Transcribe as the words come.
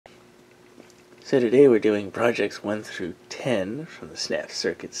So today we're doing projects 1 through 10 from the Snap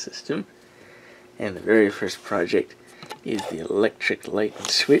Circuits system. And the very first project is the electric light and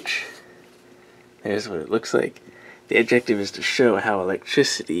switch. There's what it looks like. The objective is to show how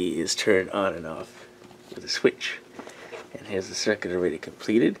electricity is turned on and off with a switch. And here's the circuit already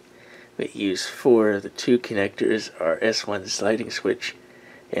completed. We use for the two connectors our S1 sliding switch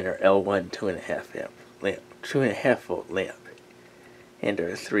and our L1 2.5 volt lamp. And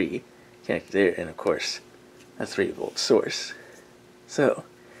our 3 connected there, and of course a 3-volt source. So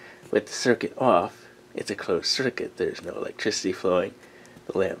with the circuit off, it's a closed circuit. There's no electricity flowing.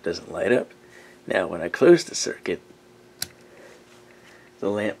 The lamp doesn't light up. Now when I close the circuit, the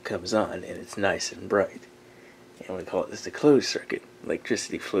lamp comes on and it's nice and bright. And we call this the closed circuit.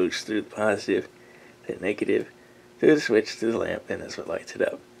 Electricity flows through the positive, the negative, through the switch, through the lamp, and that's what lights it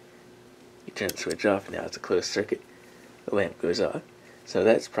up. You turn the switch off, and now it's a closed circuit. The lamp goes off. So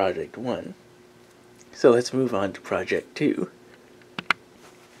that's project 1. So let's move on to project 2.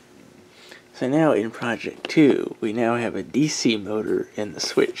 So now in project 2, we now have a DC motor in the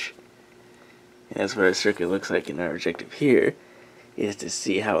switch. And that's what our circuit looks like, and our objective here is to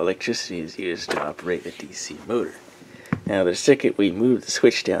see how electricity is used to operate a DC motor. Now the circuit, we move the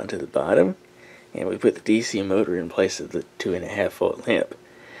switch down to the bottom, and we put the DC motor in place of the 2.5 volt lamp.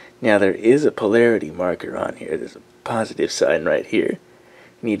 Now there is a polarity marker on here. There's a positive sign right here.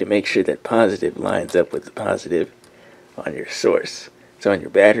 You need to make sure that positive lines up with the positive on your source. So on your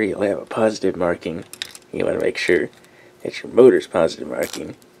battery, you'll have a positive marking. You want to make sure that your motor's positive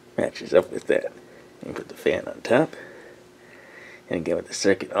marking matches up with that. And put the fan on top. And again, with the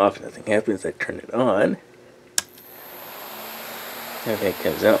circuit off, nothing happens. I turn it on. Everything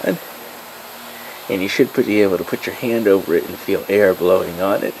comes on. And you should be able to put your hand over it and feel air blowing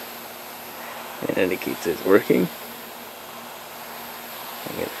on it. And it indicates it's working.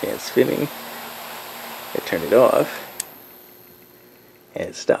 I get the fan spinning. I turn it off. And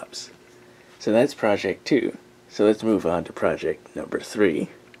it stops. So that's project 2. So let's move on to project number 3.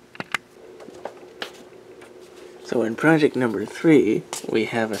 So in project number 3, we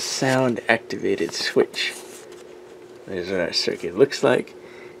have a sound-activated switch. There's what our circuit looks like,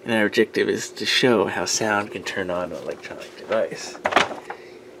 and our objective is to show how sound can turn on an electronic device.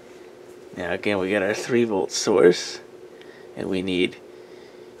 Now again, we got our 3-volt source, and we need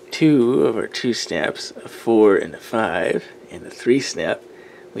 2 of our 2 snaps, a 4 and a 5, and a 3 snap.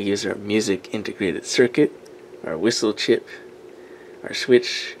 We use our music integrated circuit, our whistle chip, our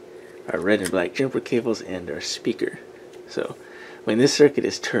switch, our red and black jumper cables, and our speaker. So when this circuit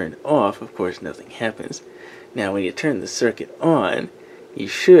is turned off, of course nothing happens. Now when you turn the circuit on, you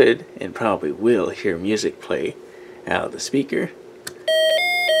should and probably will hear music play out of the speaker.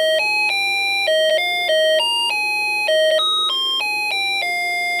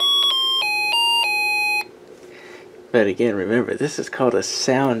 But again, remember, this is called a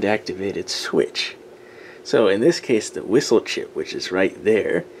sound-activated switch. So in this case, the whistle chip, which is right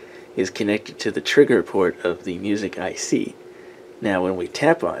there, is connected to the trigger port of the music IC. Now when we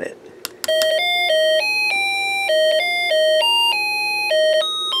tap on it,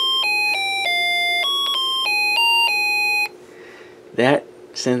 that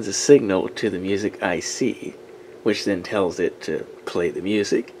sends a signal to the music IC, which then tells it to play the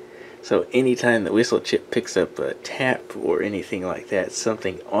music. So anytime the whistle chip picks up a tap or anything like that,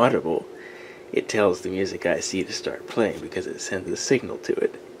 something audible, it tells the music IC to start playing because it sends a signal to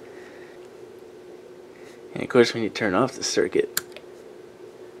it. And of course when you turn off the circuit,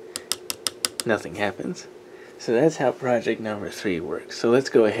 nothing happens. So that's how project number 3 works. So let's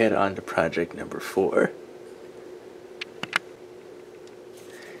go ahead on to project number 4.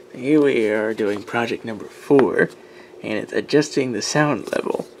 Here we are doing project number 4, and it's adjusting the sound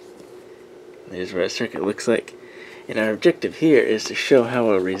level. There's what our circuit looks like. And our objective here is to show how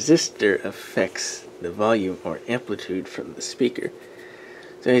a resistor affects the volume or amplitude from the speaker.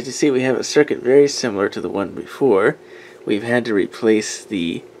 So as you see, we have a circuit very similar to the one before. We've had to replace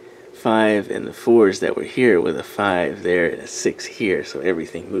the 5 and the 4s that were here with a 5 there and a 6 here, so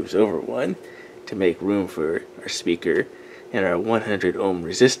everything moves over 1 to make room for our speaker and our 100 ohm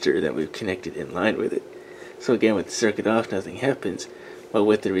resistor that we've connected in line with it. So again, with the circuit off, nothing happens. But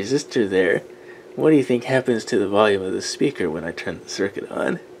with the resistor there, what do you think happens to the volume of the speaker when I turn the circuit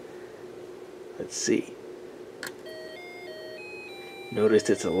on? Let's see. Notice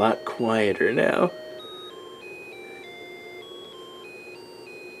it's a lot quieter now.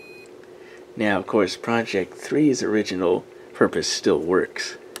 Now, of course, project 3's original purpose still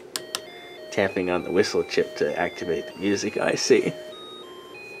works. Tapping on the whistle chip to activate the music IC.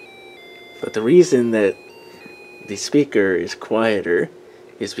 But the reason that the speaker is quieter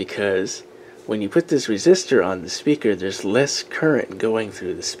is because when you put this resistor on the speaker, there's less current going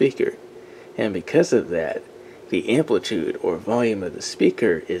through the speaker. And because of that, the amplitude or volume of the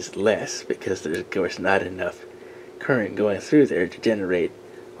speaker is less, because there's, of course, not enough current going through there to generate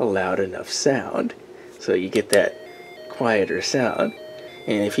a loud enough sound. So you get that quieter sound.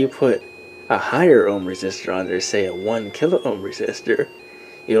 And if you put a higher ohm resistor on there, say a 1 kilo ohm resistor,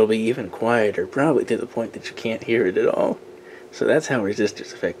 it'll be even quieter, probably to the point that you can't hear it at all. So that's how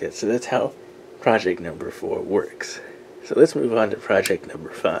resistors affect that. So that's how project number 4 works. So let's move on to project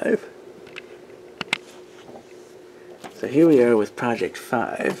number 5. So here we are with project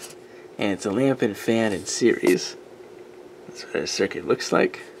 5, and it's a lamp and fan in series. That's what our circuit looks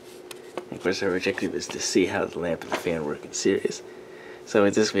like. And of course our objective is to see how the lamp and the fan work in series. So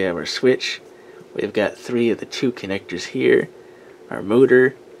with this we have our switch. We've got 3 of the 2 connectors here, our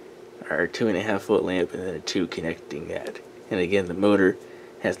motor, our 2.5 volt lamp, and then a 2 connecting that. And again, the motor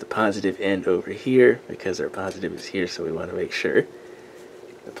has the positive end over here because our positive is here, so we want to make sure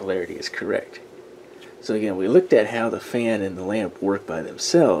the polarity is correct. So again, we looked at how the fan and the lamp work by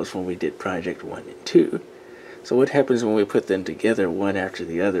themselves when we did project 1 and 2. So what happens when we put them together one after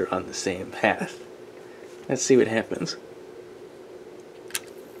the other on the same path? Let's see what happens.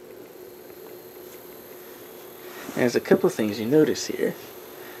 There's a couple things you notice here.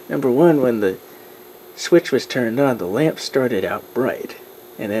 Number one, when the switch was turned on, the lamp started out bright,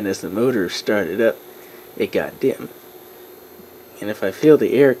 and then as the motor started up, it got dim. And if I feel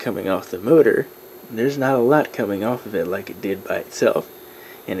the air coming off the motor, there's not a lot coming off of it like it did by itself.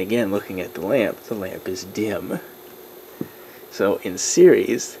 And again, looking at the lamp is dim. So in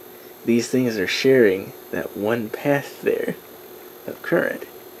series, these things are sharing that one path there of current.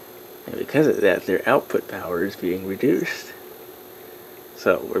 And because of that, their output power is being reduced.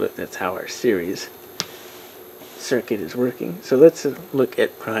 So that's how our series circuit is working. So let's look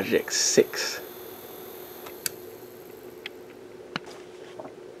at project 6.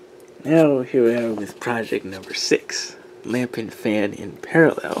 Now here we are with project number 6, lamp and fan in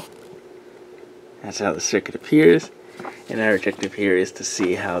parallel. That's how the circuit appears, and our objective here is to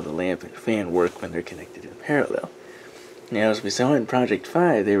see how the lamp and fan work when they're connected in parallel. Now, as we saw in project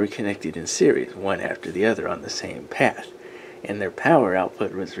 5, they were connected in series, one after the other on the same path, and their power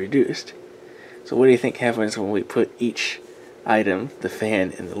output was reduced. So what do you think happens when we put each item, the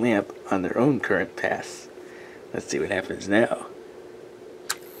fan and the lamp, on their own current paths? Let's see what happens now.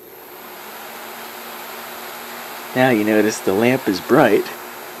 Now you notice the lamp is bright,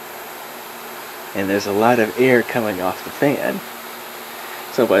 and there's a lot of air coming off the fan.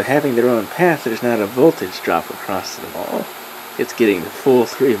 So by having their own path, there's not a voltage drop across them all. It's getting the full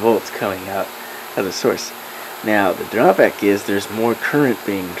 3 volts coming out of the source. Now the drawback is there's more current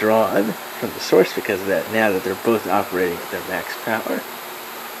being drawn from the source because of that, now that they're both operating at their max power.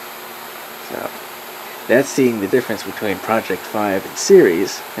 So that's seeing the difference between project 5 in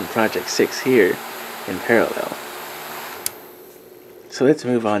series and project 6 here in parallel. So let's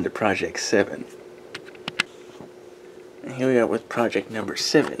move on to project 7. And here we are with project number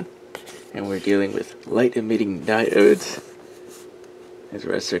 7, and we're dealing with light emitting diodes. That's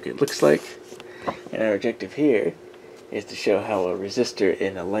what our circuit looks like. And our objective here is to show how a resistor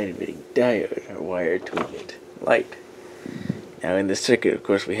and a light emitting diode are wired to emit light. Now in this circuit, of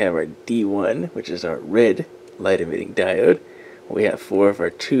course, we have our D1, which is our red light emitting diode. We have 4 of our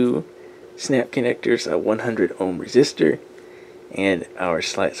 2 snap connectors, a 100 ohm resistor, and our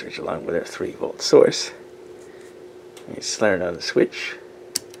slide switch along with our 3 volt source. You slide on the switch,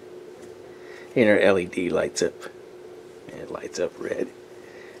 and our LED lights up, and it lights up red.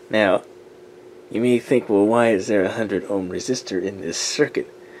 Now, you may think, well, why is there a 100 ohm resistor in this circuit?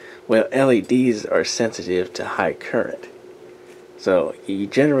 Well, LEDs are sensitive to high current. So you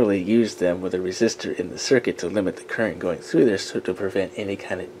generally use them with a resistor in the circuit to limit the current going through there, so to prevent any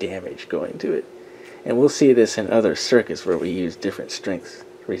kind of damage going to it. And we'll see this in other circuits where we use different strength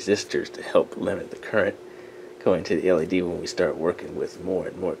resistors to help limit the current going to the LED when we start working with more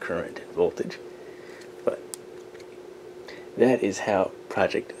and more current and voltage. But that is how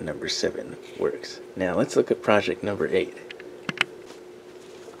project number 7 works. Now let's look at project number 8.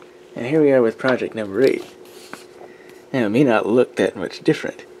 And here we are with project number 8. Now it may not look that much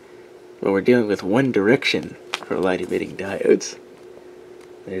different, but we're dealing with one direction for light emitting diodes.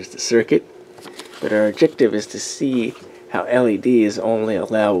 There's the circuit. But our objective is to see how LEDs only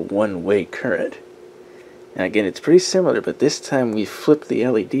allow one-way current. Now again, it's pretty similar, but this time we flip the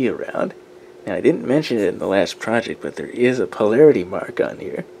LED around. Now I didn't mention it in the last project, but there is a polarity mark on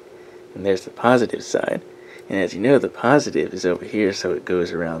here. And there's the positive side. And as you know, the positive is over here, so it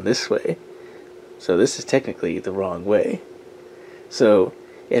goes around this way. So this is technically the wrong way. So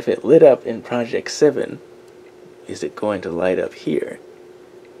if it lit up in project 7, is it going to light up here?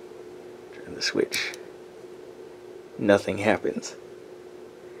 Turn the switch. Nothing happens.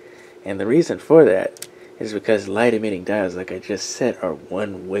 And the reason for that is because light emitting diodes, like I just said, are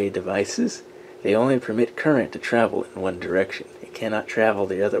one-way devices. They only permit current to travel in one direction. It cannot travel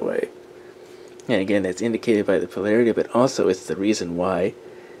the other way. And again, that's indicated by the polarity, but also it's the reason why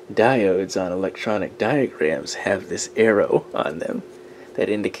diodes on electronic diagrams have this arrow on them that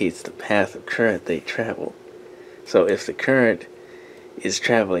indicates the path of current they travel. So if the current is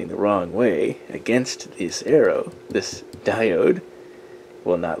traveling the wrong way against this arrow, this diode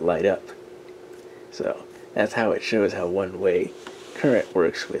will not light up. So that's how it shows how one-way current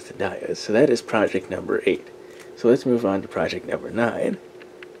works with diodes. So that is project number 8. So let's move on to project number 9.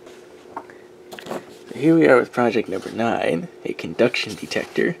 So here we are with project number 9, a conduction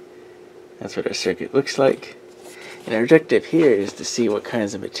detector. That's what our circuit looks like. And our objective here is to see what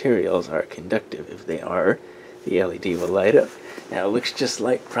kinds of materials are conductive. If they are, the LED will light up. Now it looks just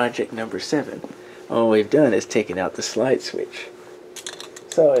like project number 7. All we've done is taken out the slide switch.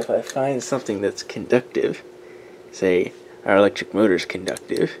 So if I find something that's conductive, say our electric motor is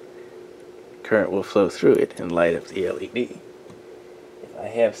conductive, current will flow through it and light up the LED. If I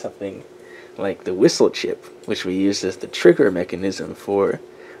have something like the whistle chip, which we use as the trigger mechanism for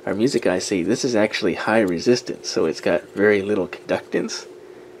our music IC, this is actually high resistance, so it's got very little conductance.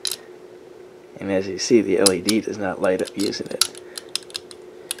 And as you see, the LED does not light up using it.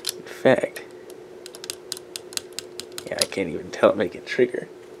 In fact, I can't even tell it make it trigger.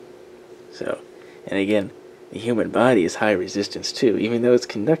 So, and again, the human body is high resistance too. Even though it's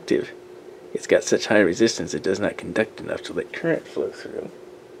conductive, it's got such high resistance it does not conduct enough to let current flow through.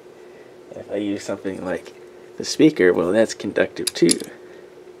 And if I use something like the speaker, well, that's conductive too.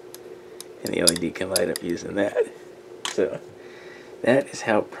 And the LED can light up using that. So, that is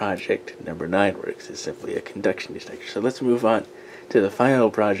how project number 9 works. It's simply a conduction detector. So let's move on to the final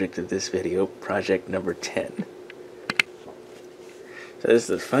project of this video, project number 10. So this is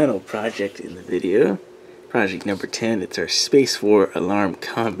the final project in the video. Project number 10, it's our Space War alarm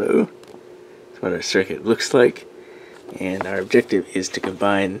combo. That's what our circuit looks like. And our objective is to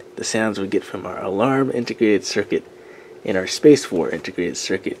combine the sounds we get from our alarm integrated circuit and our Space War integrated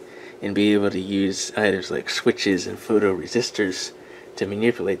circuit and be able to use items like switches and photoresistors to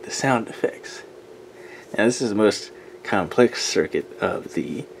manipulate the sound effects. Now this is the most complex circuit of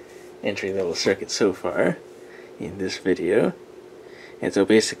the entry-level circuit so far in this video. And so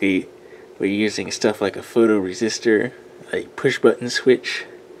basically we're using stuff like a photoresistor, a push-button switch.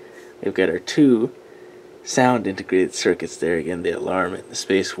 We've got our 2 sound integrated circuits there, again the alarm and the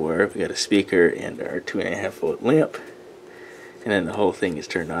Space War. We've got a speaker and our 2.5 volt lamp. And then the whole thing is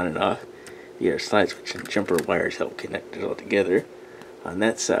turned on and off via our slide switch, and jumper wires help connect it all together on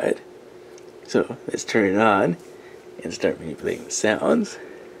that side. So let's turn it on and start manipulating the sounds.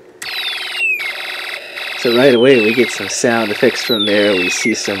 So right away we get some sound effects from there. We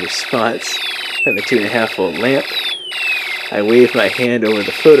see some response from the 2.5 volt lamp. I wave my hand over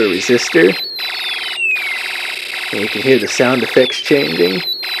the photoresistor, and you can hear the sound effects changing.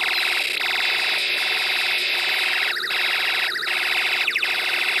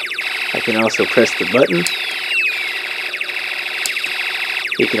 I can also press the button.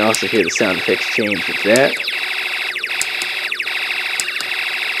 You can also hear the sound effects change with that.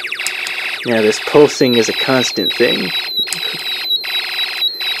 Now this pulsing is a constant thing.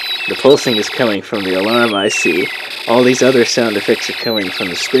 The pulsing is coming from the alarm IC. All these other sound effects are coming from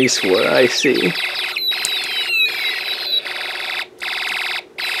the Space War IC.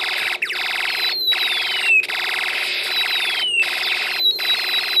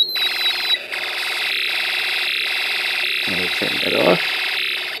 Let me turn that off.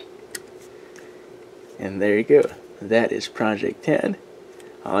 And there you go. That is Project 10.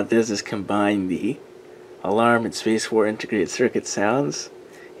 All it does is combine the alarm and Space War integrated circuit sounds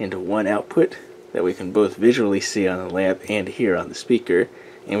into one output that we can both visually see on the lamp and hear on the speaker,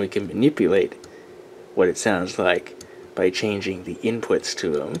 and we can manipulate what it sounds like by changing the inputs to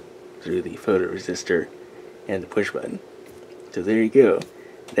them through the photoresistor and the push button. So there you go.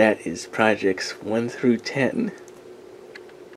 That is projects 1 through 10